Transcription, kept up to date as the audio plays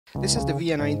This is the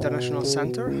Vienna International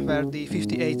Center, where the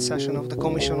 58th session of the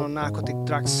Commission on Narcotic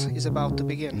Drugs is about to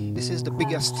begin. This is the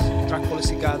biggest drug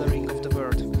policy gathering of the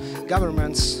world.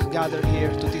 Governments gather here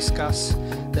to discuss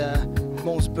the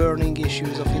most burning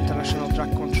issues of international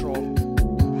drug control.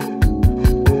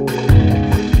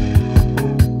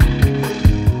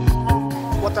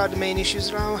 What are the main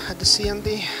issues now at the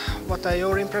CND? What are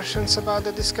your impressions about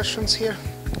the discussions here?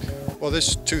 Well,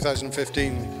 this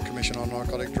 2015 Commission on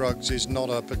Narcotic Drugs is not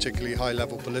a particularly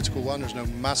high-level political one. There's no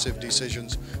massive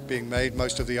decisions being made.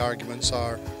 Most of the arguments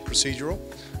are procedural,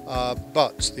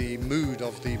 but the mood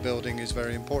of the building is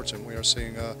very important. We are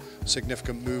seeing a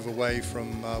significant move away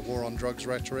from war on drugs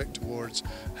rhetoric towards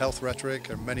health rhetoric.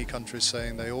 There are many countries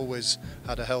saying they always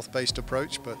had a health-based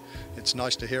approach, but it's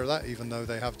nice to hear that, even though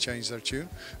they have changed their tune.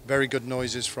 Very good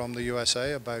noises from the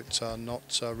USA about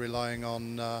not relying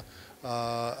on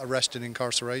arrest and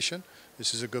incarceration.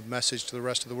 This is a good message to the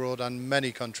rest of the world, and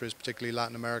many countries, particularly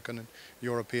Latin American and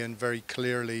European, very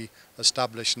clearly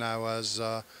established now as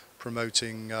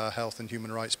promoting health and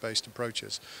human rights based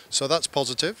approaches. So that's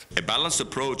positive. A balanced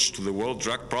approach to the world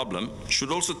drug problem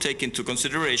should also take into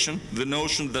consideration the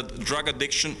notion that drug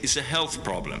addiction is a health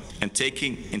problem and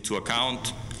taking into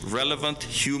account relevant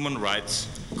human rights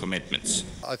commitments.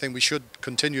 I think we should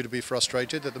continue to be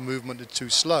frustrated that the movement is too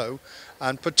slow,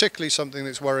 and particularly something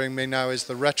that's worrying me now is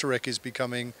the rhetoric is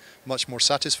becoming much more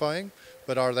satisfying,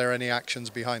 but are there any actions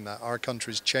behind that? Are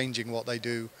countries changing what they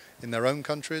do in their own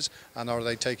countries, and are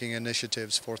they taking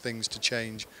initiatives for things to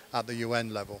change at the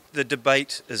UN level? The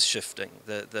debate is shifting.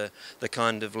 The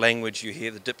kind of language you hear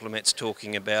the diplomats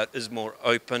talking about is more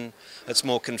open, it's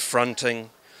more confronting.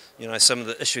 You know, some of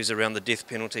the issues around the death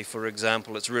penalty, for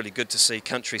example, it's really good to see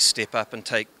countries step up and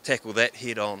tackle that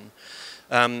head on.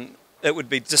 It would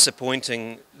be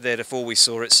disappointing that if all we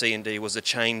saw at CND was a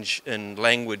change in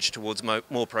language towards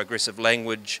more progressive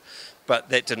language, but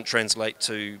that didn't translate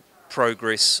to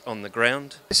progress on the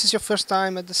ground. This is your first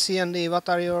time at the CND. What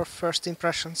are your first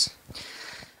impressions?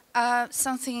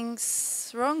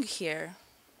 Something's wrong here.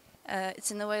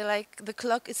 It's in a way like the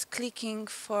clock is clicking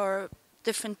for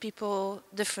different people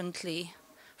differently.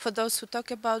 For those who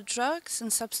talk about drugs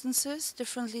and substances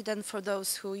differently than for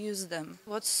those who use them.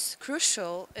 What's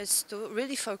crucial is to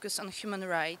really focus on human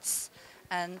rights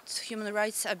and human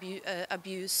rights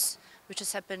abuse which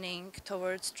is happening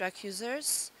towards drug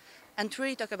users, and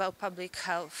really talk about public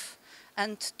health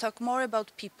and talk more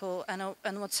about people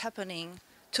and what's happening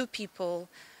to people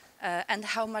and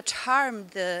how much harm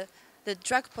the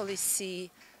drug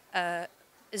policy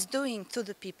is doing to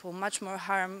the people, much more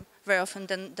harm very often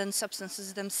than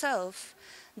substances themselves,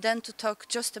 than to talk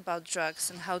just about drugs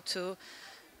and how to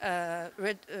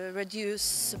reduce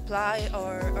supply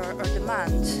or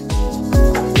demand.